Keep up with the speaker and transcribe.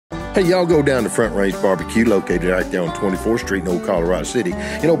Hey, y'all go down to Front Range Barbecue, located right there on 24th Street in Old Colorado City.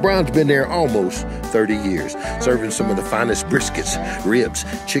 You know, Brian's been there almost 30 years, serving some of the finest briskets, ribs,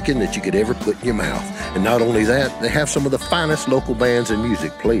 chicken that you could ever put in your mouth. And not only that, they have some of the finest local bands and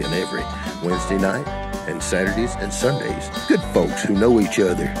music playing every Wednesday night and Saturdays and Sundays. Good folks who know each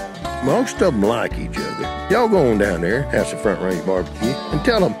other. Most of them like each other. Y'all go on down there, have some Front Range Barbecue, and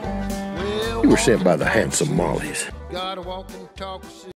tell them you were sent by the Handsome Mollies.